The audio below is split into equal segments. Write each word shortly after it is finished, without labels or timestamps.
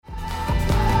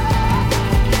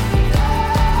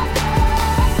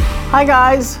Hi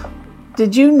guys,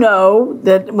 did you know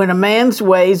that when a man's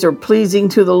ways are pleasing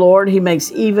to the Lord, he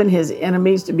makes even his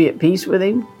enemies to be at peace with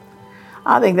him?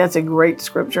 I think that's a great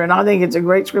scripture, and I think it's a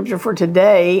great scripture for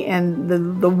today and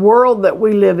the world that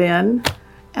we live in,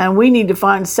 and we need to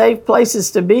find safe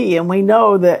places to be. And we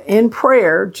know that in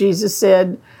prayer, Jesus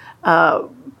said,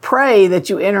 pray that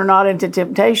you enter not into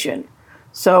temptation.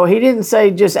 So he didn't say,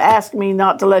 just ask me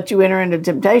not to let you enter into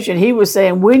temptation. He was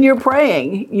saying, when you're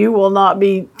praying, you will not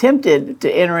be tempted to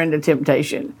enter into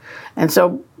temptation. And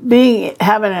so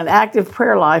having an active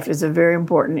prayer life is a very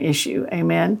important issue.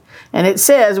 Amen. And it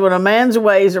says, when a man's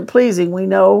ways are pleasing, we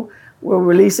know we're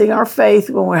releasing our faith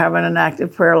when we're having an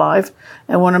active prayer life.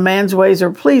 And when a man's ways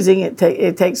are pleasing, it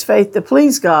takes faith to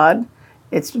please God.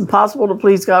 It's impossible to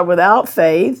please God without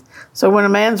faith. So when a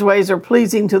man's ways are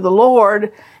pleasing to the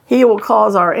Lord, he will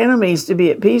cause our enemies to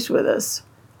be at peace with us.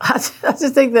 I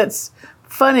just think that's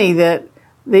funny that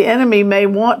the enemy may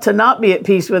want to not be at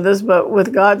peace with us, but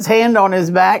with God's hand on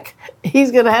his back,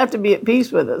 he's going to have to be at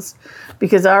peace with us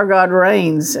because our God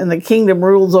reigns and the kingdom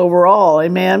rules over all.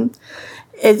 Amen.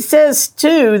 It says,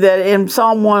 too, that in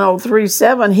Psalm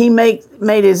 103:7, he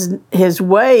made his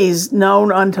ways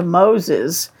known unto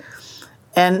Moses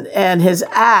and his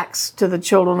acts to the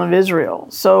children of Israel.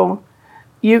 So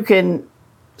you can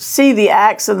see the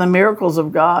acts and the miracles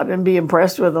of God and be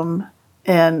impressed with them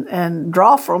and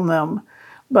draw from them.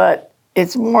 But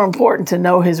it's more important to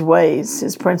know his ways,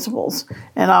 his principles.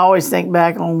 And I always think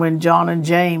back on when John and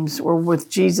James were with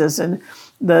Jesus and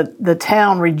the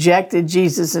town rejected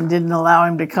Jesus and didn't allow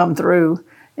him to come through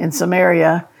in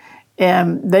Samaria.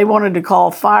 And they wanted to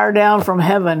call fire down from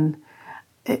heaven.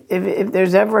 If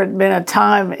there's ever been a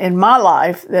time in my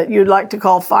life that you'd like to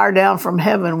call fire down from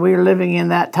heaven, we're living in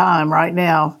that time right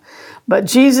now. But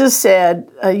Jesus said,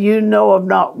 you know of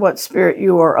not what spirit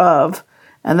you are of.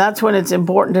 And that's when it's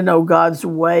important to know God's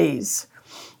ways,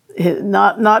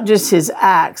 not just his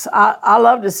acts. I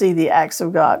love to see the acts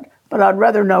of God, but I'd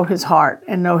rather know his heart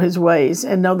and know his ways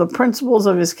and know the principles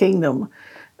of his kingdom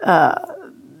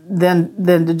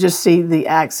than to just see the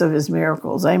acts of his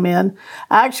miracles. Amen.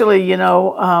 Actually,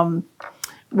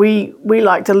 we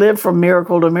like to live from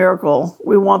miracle to miracle.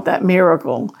 We want that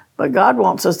miracle, but God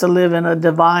wants us to live in a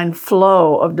divine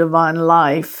flow of divine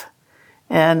life.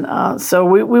 And so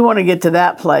we want to get to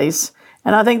that place.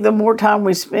 And I think the more time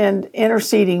we spend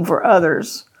interceding for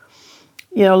others,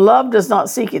 love does not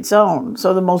seek its own.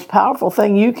 So the most powerful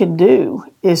thing you can do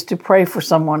is to pray for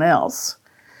someone else.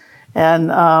 And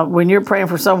when you're praying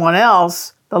for someone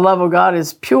else, the love of God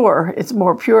is pure. It's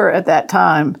more pure at that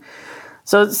time.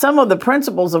 So some of the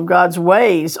principles of God's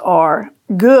ways are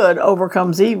good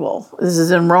overcomes evil. This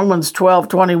is in Romans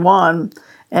 12:21.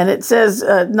 And it says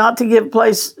not to give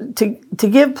place to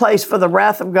give place for the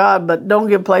wrath of God, but don't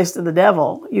give place to the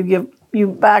devil. You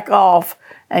back off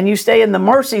and you stay in the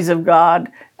mercies of God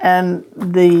and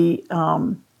the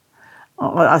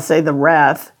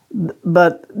wrath.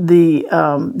 But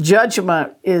the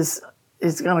judgment is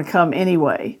going to come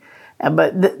anyway.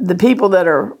 But the people that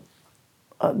are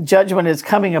judgment is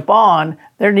coming upon,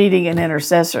 they're needing an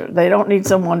intercessor. They don't need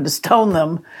someone to stone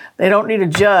them. They don't need a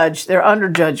judge. They're under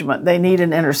judgment. They need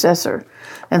an intercessor.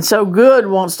 And so good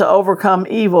wants to overcome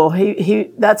evil.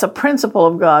 That's a principle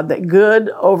of God, that good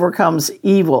overcomes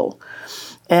evil.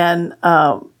 And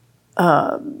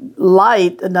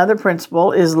light, another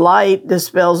principle, is light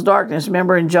dispels darkness.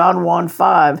 Remember in John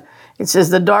 1:5, it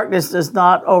says the darkness does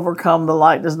not overcome the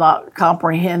light, does not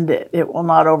comprehend it. It will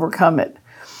not overcome it.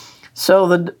 So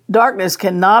the darkness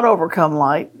cannot overcome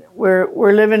light.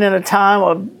 We're living in a time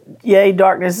of, yea,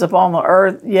 darkness upon the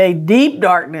earth, yea, deep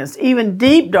darkness. Even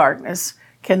deep darkness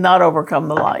cannot overcome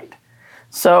the light.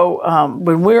 So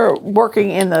when we're working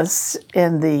in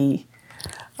the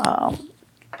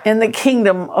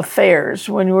kingdom affairs,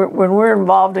 when we're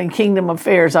involved in kingdom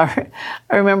affairs, I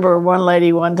remember one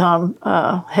lady one time,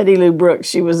 Hetty Lou Brooks.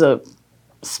 She was a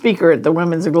speaker at the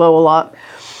Women's Aglow a lot,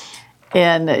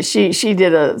 and she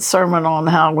did a sermon on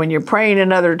how when you're praying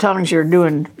in other tongues, you're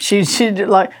doing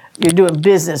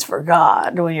business for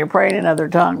God when you're praying in other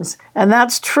tongues, and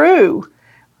that's true.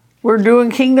 We're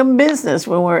doing kingdom business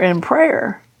when we're in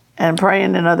prayer and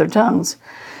praying in other tongues.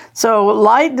 So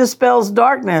light dispels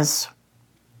darkness.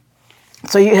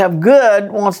 So you have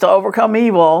good wants to overcome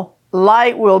evil.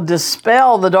 Light will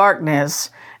dispel the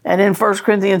darkness. And in 1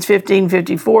 Corinthians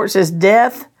 15:54, it says,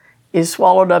 death is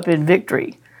swallowed up in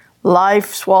victory.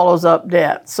 Life swallows up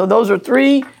death. So those are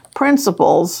three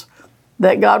principles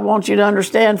that God wants you to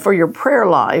understand for your prayer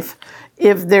life.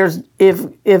 If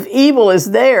evil is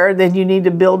there, then you need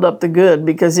to build up the good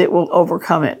because it will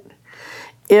overcome it.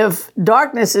 If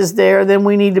darkness is there, then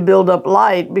we need to build up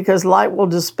light because light will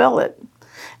dispel it.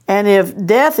 And if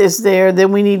death is there,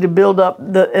 then we need to build up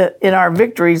in our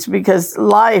victories because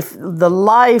the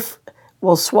life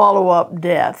will swallow up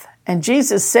death. And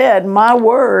Jesus said, my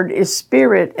word is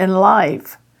spirit and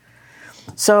life.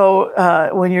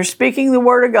 So when you're speaking the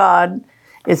word of God,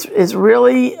 it's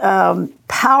really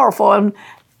powerful. And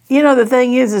the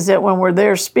thing is that when we're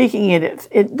there speaking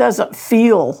it doesn't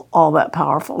feel all that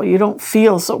powerful. You don't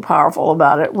feel so powerful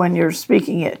about it when you're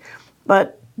speaking it.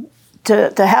 But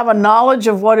to have a knowledge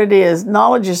of what it is,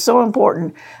 knowledge is so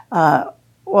important.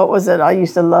 What was it I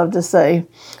used to love to say?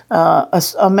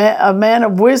 A man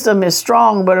of wisdom is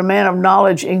strong, but a man of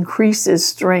knowledge increases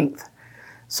strength.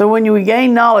 So when we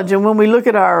gain knowledge, and when we look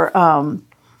at our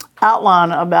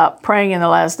outline about praying in the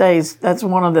last days, that's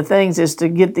one of the things is to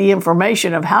get the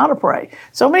information of how to pray.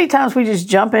 So many times we just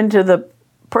jump into the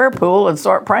prayer pool and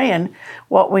start praying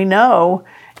what we know,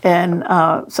 and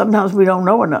sometimes we don't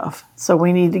know enough. So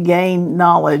we need to gain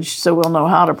knowledge so we'll know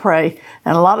how to pray.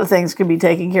 And a lot of things can be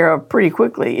taken care of pretty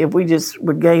quickly if we just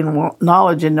would gain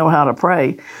knowledge and know how to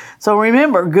pray. So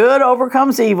remember, good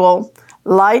overcomes evil,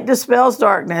 light dispels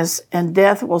darkness, and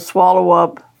death will swallow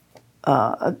up,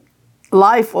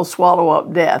 life will swallow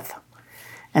up death.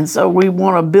 And so we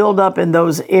want to build up in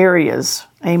those areas.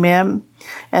 Amen.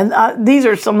 And these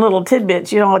are some little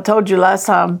tidbits. I told you last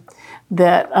time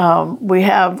that we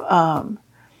have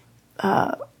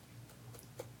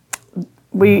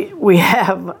we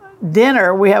have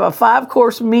dinner. We have a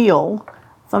 5-course meal.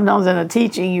 Sometimes in a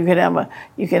teaching, you can have a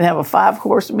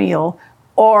 5-course meal,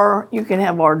 or you can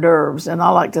have hors d'oeuvres. And I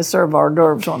like to serve hors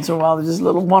d'oeuvres once in a while. They're just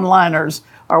little one-liners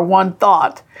or one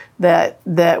thought that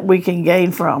we can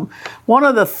gain from. One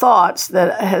of the thoughts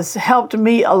that has helped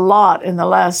me a lot in the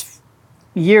last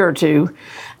year or two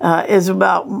is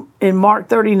about in Mark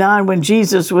 39 when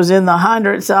Jesus was in the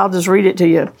hinder. So I'll just read it to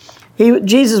you.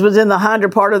 Jesus was in the hinder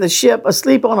part of the ship,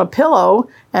 asleep on a pillow,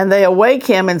 and they awake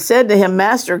him and said to him,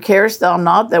 Master, carest thou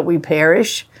not that we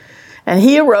perish? And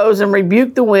he arose and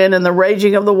rebuked the wind and the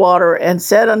raging of the water, and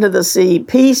said unto the sea,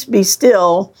 Peace, be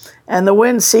still. And the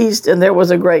wind ceased, and there was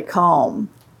a great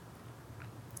calm.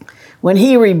 When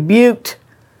he rebuked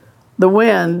the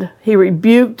wind,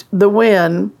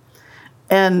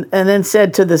 and then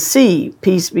said to the sea,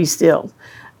 Peace, be still.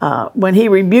 When he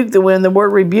rebuked the wind, the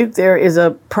word rebuke there is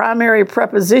a primary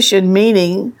preposition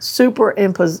meaning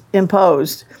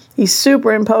superimposed. He's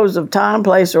superimposed of time,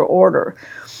 place, or order.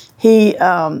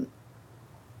 And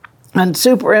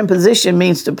superimposition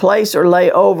means to place or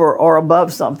lay over or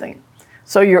above something.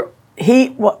 So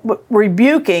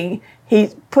rebuking, he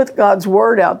put God's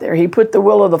word out there. He put the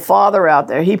will of the Father out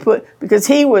there. Because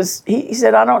he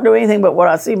said, I don't do anything but what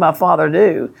I see my Father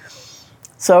do.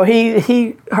 So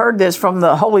he heard this from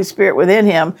the Holy Spirit within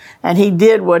him, and he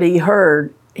did what he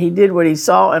heard. He did what he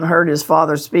saw and heard his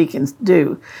Father speak and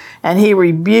do. And he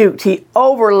rebuked, he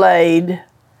overlaid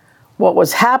what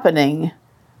was happening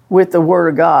with the Word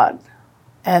of God.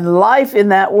 And life in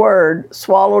that Word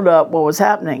swallowed up what was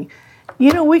happening.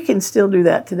 We can still do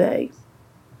that today.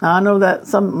 Now, I know that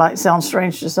some might sound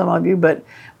strange to some of you, but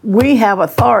we have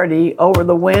authority over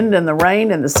the wind and the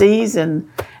rain and the seas, and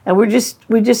we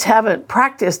just haven't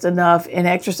practiced enough in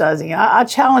exercising. I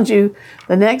challenge you,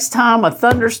 the next time a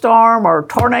thunderstorm or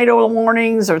tornado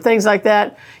warnings or things like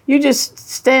that, you just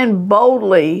stand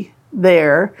boldly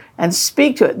there and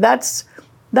speak to it. That's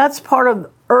part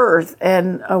of earth,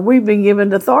 and we've been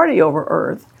given authority over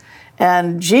earth.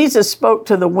 And Jesus spoke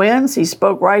to the winds. He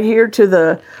spoke right here to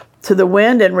the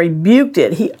wind and rebuked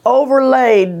it. He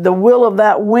overlaid the will of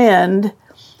that wind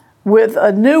with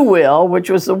a new will, which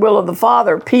was the will of the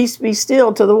Father, peace be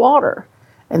still to the water.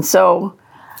 And so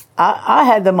I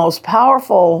had the most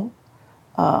powerful,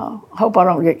 hope I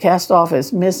don't get cast off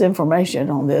as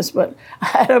misinformation on this, but I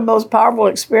had the most powerful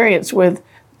experience with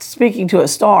speaking to a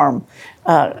storm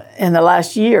in the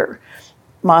last year.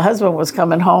 My husband was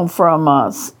coming home from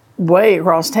way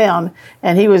across town,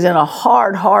 and he was in a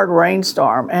hard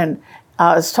rainstorm. And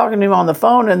I was talking to him on the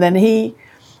phone, and then it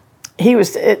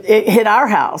hit our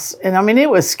house. And I mean, it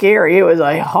was scary. It was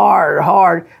like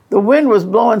hard. The wind was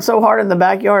blowing so hard in the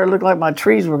backyard, it looked like my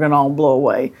trees were going to all blow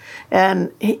away.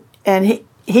 And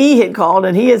he had called,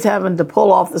 and he is having to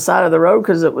pull off the side of the road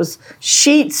because it was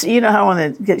sheets. You know how when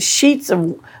it gets sheets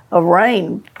of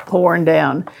rain pouring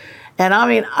down. And I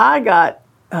mean, I got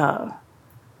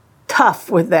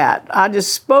tough with that. I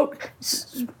just spoke,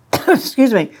 speak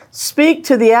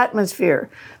to the atmosphere.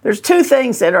 There's two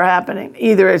things that are happening.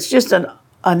 Either it's just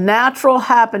a natural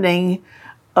happening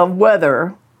of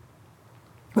weather,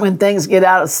 when things get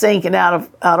out of sync and out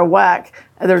of whack,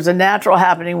 there's a natural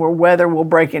happening where weather will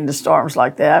break into storms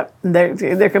like that.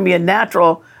 There can be a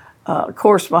natural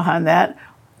course behind that,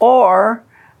 or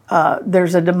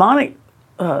there's a demonic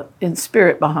in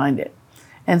spirit behind it.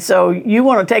 And so you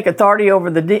want to take authority over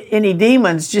any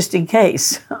demons just in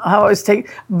case. I always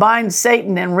bind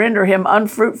Satan and render him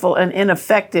unfruitful and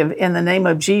ineffective in the name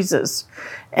of Jesus.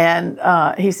 And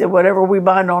he said, whatever we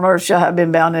bind on earth shall have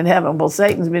been bound in heaven. Well,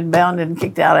 Satan's been bound and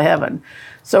kicked out of heaven.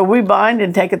 So we bind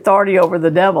and take authority over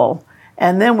the devil.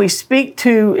 And then we speak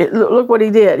to, look what he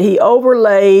did. He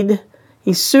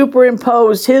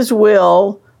superimposed his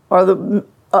will, or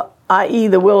i.e.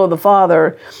 the will of the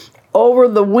Father, over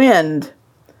the wind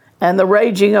and the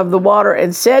raging of the water,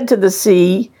 and said to the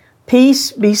sea,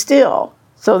 peace, be still.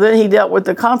 So then he dealt with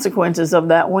the consequences of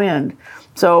that wind.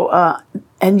 So,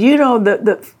 and you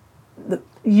know,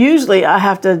 usually I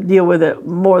have to deal with it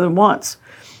more than once.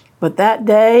 But that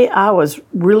day I was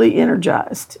really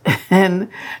energized and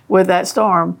with that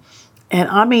storm. And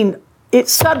I mean, it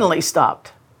suddenly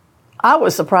stopped. I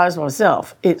was surprised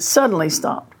myself. It suddenly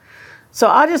stopped. So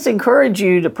I just encourage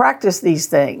you to practice these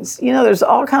things. You know, there's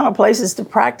all kind of places to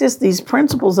practice these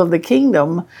principles of the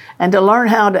kingdom and to learn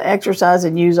how to exercise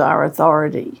and use our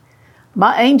authority.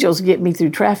 My angels get me through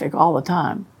traffic all the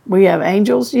time. We have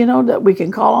angels, you know, that we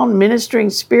can call on, ministering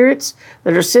spirits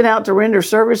that are sent out to render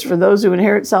service for those who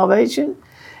inherit salvation.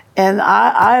 And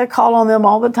I call on them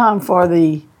all the time for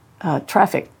the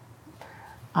traffic.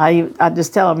 I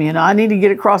just tell them, you know, I need to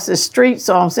get across this street,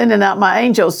 so I'm sending out my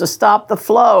angels to stop the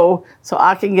flow so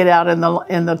I can get out in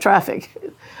the traffic.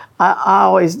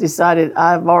 I've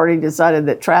already decided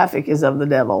that traffic is of the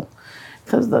devil,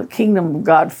 because the kingdom of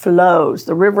God flows.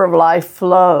 The river of life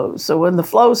flows. So when the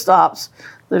flow stops,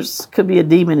 could be a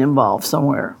demon involved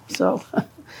somewhere. So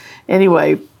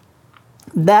anyway,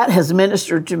 that has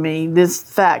ministered to me, this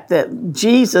fact that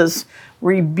Jesus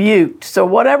rebuked. So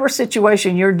whatever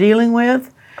situation you're dealing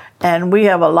with, and we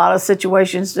have a lot of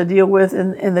situations to deal with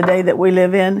in the day that we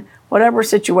live in, whatever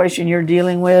situation you're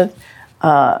dealing with,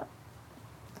 talk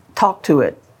to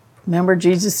it. Remember,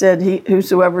 Jesus said,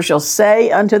 whosoever shall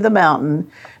say unto the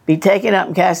mountain, be taken up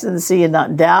and cast in the sea, and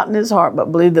not doubt in his heart,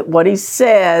 but believe that what he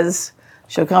says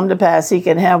shall come to pass, he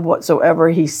can have whatsoever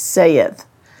he saith.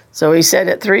 So he said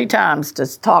it 3 times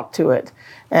to talk to it.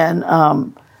 And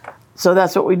so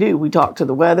that's what we do. We talk to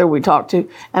the weather,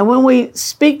 and when we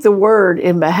speak the word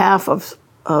in behalf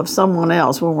of someone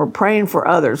else, when we're praying for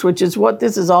others, which is what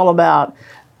this is all about,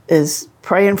 is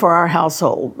praying for our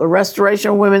household, the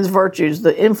restoration of women's virtues,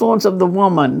 the influence of the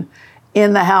woman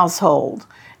in the household,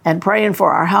 and praying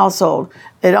for our household.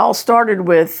 It all started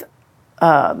with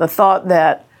the thought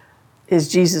that, is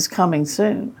Jesus coming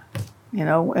soon? You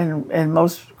know, and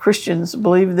most Christians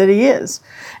believe that he is.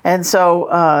 And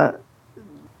so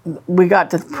we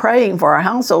got to praying for our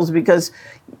households, because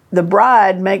the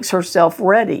bride makes herself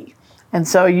ready. And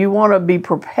so you want to be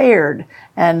prepared.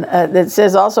 And it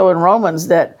says also in Romans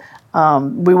that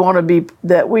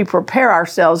we prepare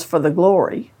ourselves for the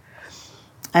glory.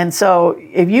 And so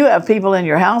if you have people in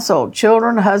your household,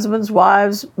 children, husbands,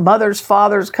 wives, mothers,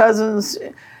 fathers, cousins,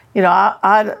 you know,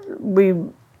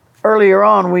 earlier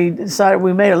on, we decided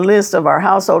we made a list of our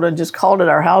household and just called it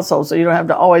our household, so you don't have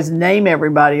to always name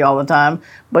everybody all the time,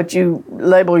 but you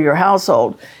label your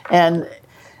household. And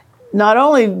not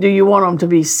only do you want them to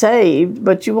be saved,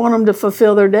 but you want them to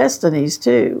fulfill their destinies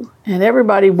too. And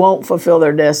everybody won't fulfill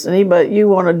their destiny, but you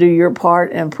want to do your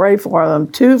part and pray for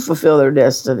them to fulfill their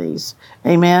destinies.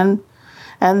 Amen?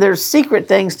 And there's secret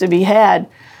things to be had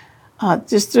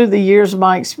just through the years of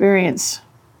my experience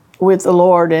with the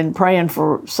Lord and praying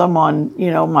for someone, you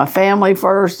know, my family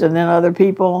first and then other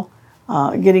people,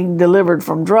 getting delivered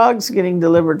from drugs, getting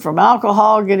delivered from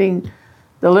alcohol, getting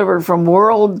delivered from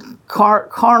world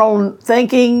carnal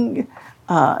thinking.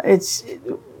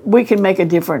 We can make a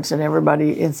difference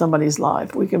in somebody's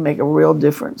life. We can make a real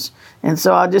difference. And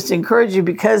so I just encourage you,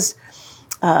 because,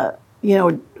 you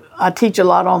know, I teach a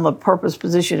lot on the purpose,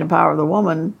 position, and power of the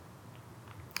woman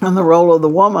and the role of the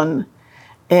woman.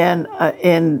 And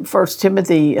in 1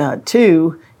 Timothy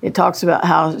 2, it talks about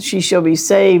how she shall be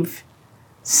saved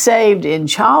in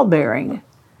childbearing.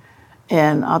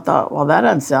 And I thought, well, that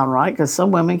doesn't sound right, because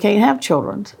some women can't have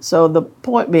children. So the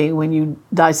point being, when you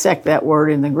dissect that word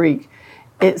in the Greek,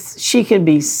 she can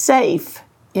be safe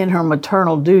in her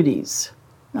maternal duties.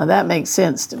 Now that makes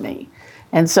sense to me.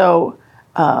 And so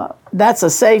that's a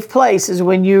safe place, is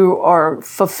when you are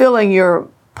fulfilling your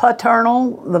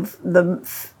paternal, the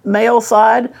male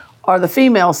side, or the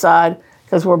female side,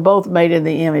 because we're both made in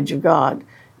the image of God.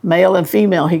 Male and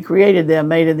female, he created them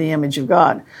made in the image of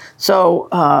God.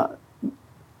 So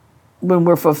when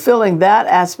we're fulfilling that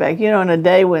aspect, in a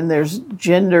day when there's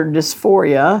gender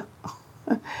dysphoria,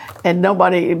 and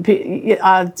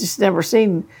I've just never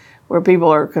seen where people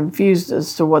are confused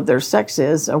as to what their sex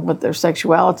is or what their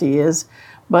sexuality is.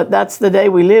 But that's the day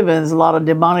we live in. There's a lot of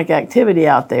demonic activity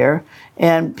out there,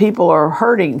 and people are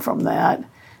hurting from that.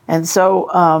 And so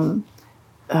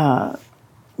I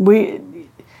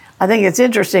think it's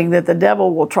interesting that the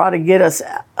devil will try to get us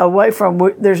away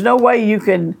from, there's no way you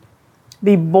can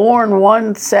be born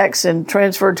one sex and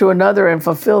transfer to another and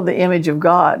fulfill the image of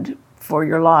God for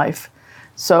your life.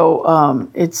 So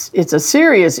it's a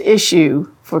serious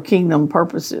issue for kingdom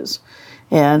purposes.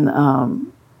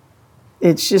 And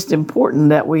it's just important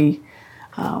that we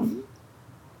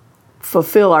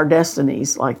fulfill our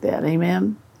destinies like that.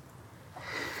 Amen.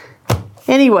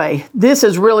 Anyway, this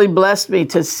has really blessed me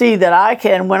to see that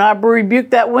when I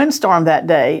rebuked that windstorm that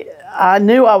day, I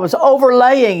knew I was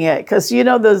overlaying it because,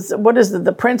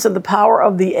 the prince of the power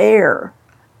of the air.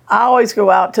 I always go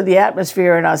out to the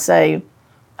atmosphere and I say,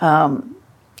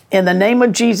 in the name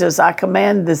of Jesus, I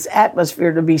command this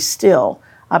atmosphere to be still.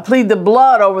 I plead the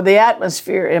blood over the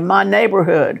atmosphere in my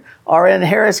neighborhood or in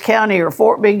Harris County or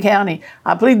Fort Bend County.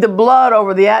 I plead the blood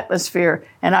over the atmosphere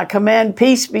and I command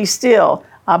peace be still.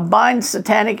 I bind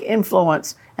satanic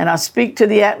influence and I speak to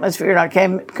the atmosphere and I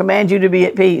command you to be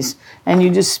at peace. And you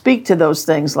just speak to those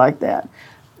things like that.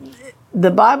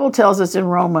 The Bible tells us in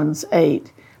Romans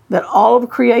 8 that all of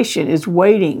creation is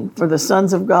waiting for the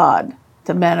sons of God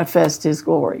to manifest his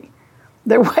glory.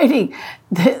 They're waiting.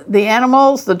 The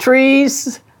animals, the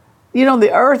trees,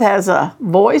 the earth has a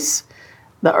voice.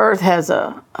 The earth has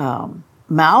a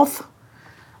mouth.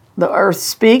 The earth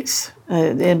speaks.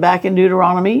 Back in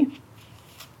Deuteronomy.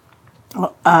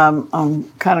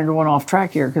 I'm kind of going off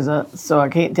track here so I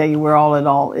can't tell you where it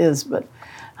all is. But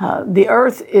the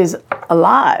earth is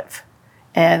alive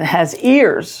and has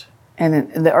ears,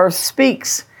 and the earth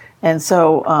speaks. And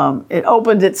so it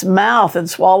opened its mouth and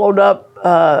swallowed up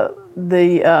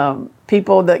the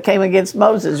people that came against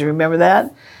Moses. You remember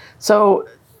that? So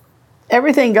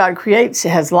everything God creates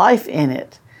has life in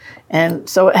it. And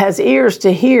so it has ears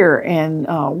to hear, and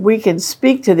we can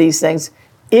speak to these things.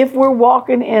 If we're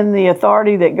walking in the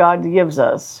authority that God gives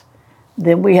us,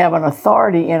 then we have an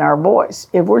authority in our voice.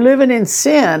 If we're living in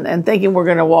sin and thinking we're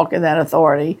going to walk in that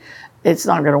authority, it's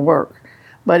not going to work.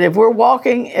 But if we're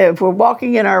walking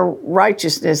in our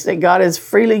righteousness that God has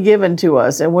freely given to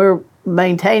us, and we're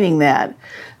maintaining that,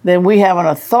 then we have an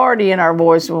authority in our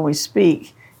voice when we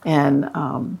speak,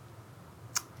 and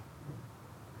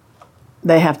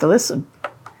they have to listen.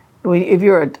 If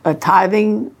you're a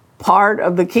tithing part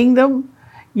of the kingdom,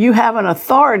 you have an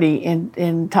authority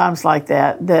in times like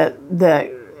that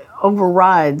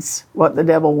overrides what the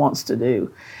devil wants to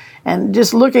do. And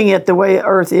just looking at the way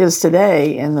Earth is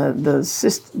today and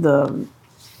the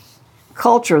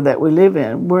culture that we live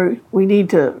in, we need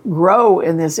to grow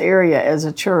in this area as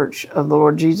a church of the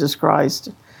Lord Jesus Christ.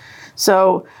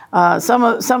 So some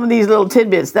of these little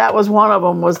tidbits, that was one of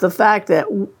them, was the fact that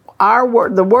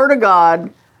the Word of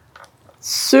God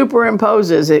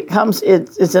superimposes.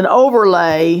 It's an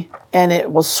overlay, and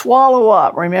it will swallow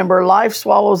up. Remember, life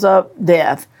swallows up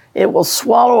death. It will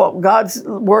swallow up. God's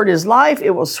word is life.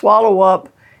 It will swallow up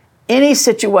any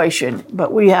situation,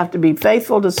 but we have to be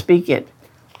faithful to speak it.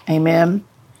 Amen.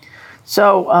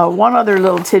 So one other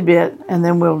little tidbit, and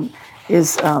then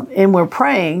we're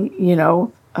praying,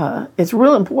 it's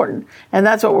real important. And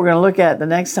that's what we're going to look at the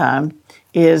next time,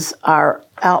 is our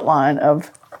outline of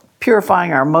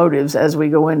purifying our motives as we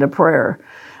go into prayer.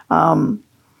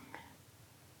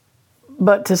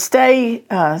 But to stay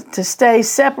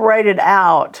separated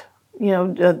out,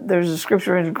 there's a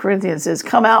scripture in Corinthians that says,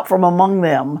 "Come out from among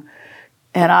them,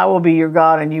 and I will be your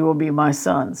God, and you will be my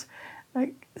sons."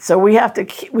 So we have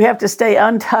to stay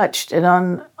untouched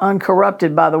and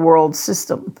uncorrupted by the world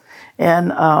system.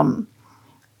 And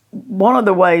one of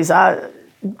the ways I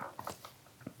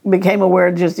became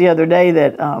aware just the other day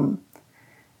that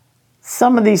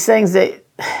some of these things that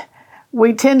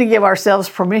we tend to give ourselves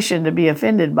permission to be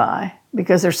offended by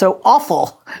because they're so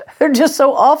awful. They're just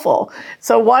so awful.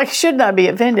 So why shouldn't I be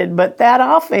offended? But that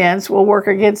offense will work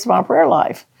against my prayer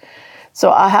life.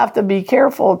 So I have to be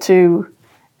careful to,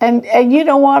 and you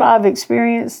know what I've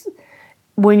experienced?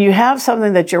 When you have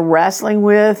something that you're wrestling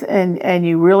with and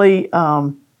you really,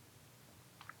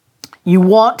 you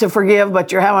want to forgive,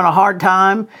 but you're having a hard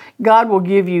time, God will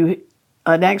give you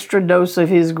an extra dose of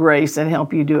His grace and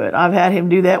help you do it. I've had Him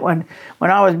do that when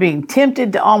I was being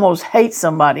tempted to almost hate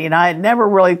somebody, and I had never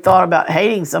really thought about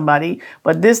hating somebody,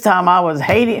 but this time I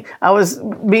was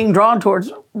being drawn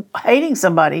towards hating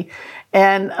somebody,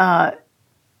 and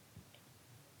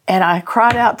And I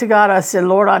cried out to God. I said,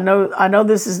 Lord, I know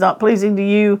this is not pleasing to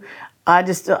you. I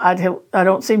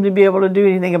don't seem to be able to do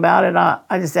anything about it.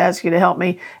 I just ask you to help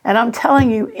me. And I'm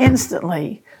telling you,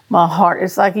 instantly, my heart,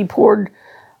 it's like he poured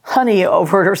honey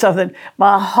over it or something.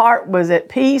 My heart was at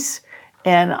peace,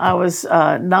 and I was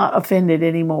not offended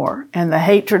anymore. And the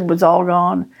hatred was all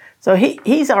gone. So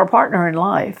he's our partner in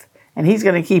life, and he's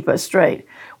going to keep us straight.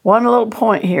 One little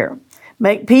point here.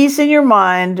 Make peace in your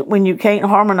mind when you can't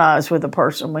harmonize with a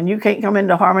person. When you can't come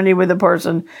into harmony with a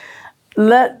person,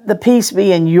 let the peace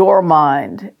be in your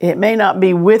mind. It may not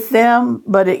be with them,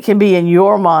 but it can be in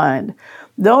your mind.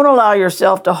 Don't allow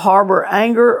yourself to harbor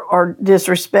anger or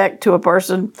disrespect to a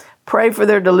person. Pray for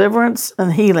their deliverance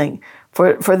and healing,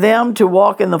 for them to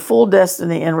walk in the full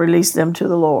destiny and release them to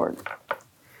the Lord.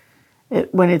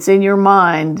 When it's in your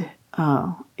mind,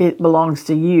 it belongs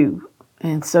to you.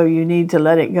 And so you need to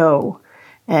let it go.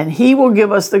 And he will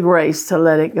give us the grace to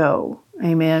let it go.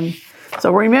 Amen.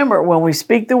 So remember, when we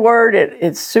speak the word, it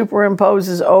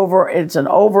superimposes over, it's an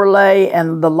overlay,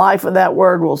 and the life of that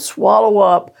word will swallow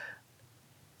up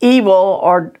evil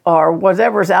or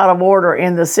whatever's out of order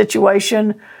in the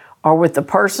situation or with the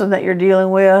person that you're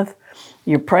dealing with.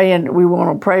 You're praying, we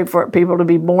want to pray for people to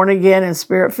be born again and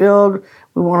spirit-filled.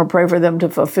 We want to pray for them to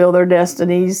fulfill their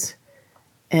destinies.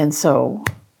 And so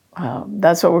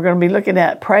that's what we're going to be looking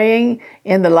at, praying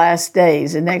in the last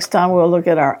days. And next time we'll look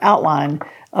at our outline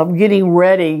of getting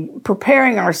ready,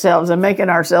 preparing ourselves and making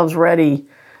ourselves ready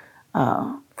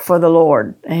for the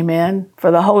Lord. Amen. For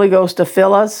the Holy Ghost to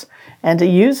fill us and to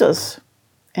use us.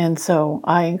 And so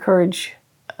I encourage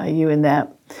you in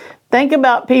that. Think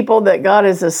about people that God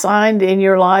has assigned in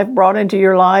your life, brought into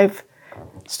your life.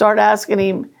 Start asking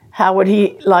him, how would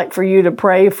he like for you to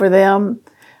pray for them?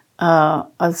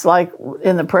 It's like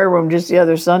in the prayer room just the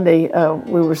other Sunday,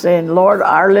 we were saying, Lord,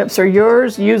 our lips are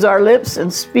yours. Use our lips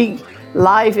and speak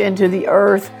life into the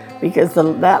earth, because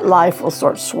that life will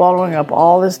start swallowing up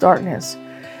all this darkness.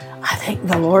 I think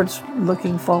the Lord's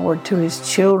looking forward to his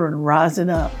children rising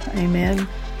up. Amen.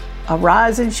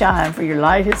 Arise and shine, for your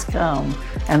light has come,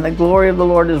 and the glory of the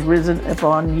Lord is risen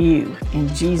upon you. In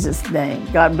Jesus' name.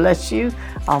 God bless you.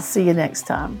 I'll see you next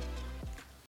time.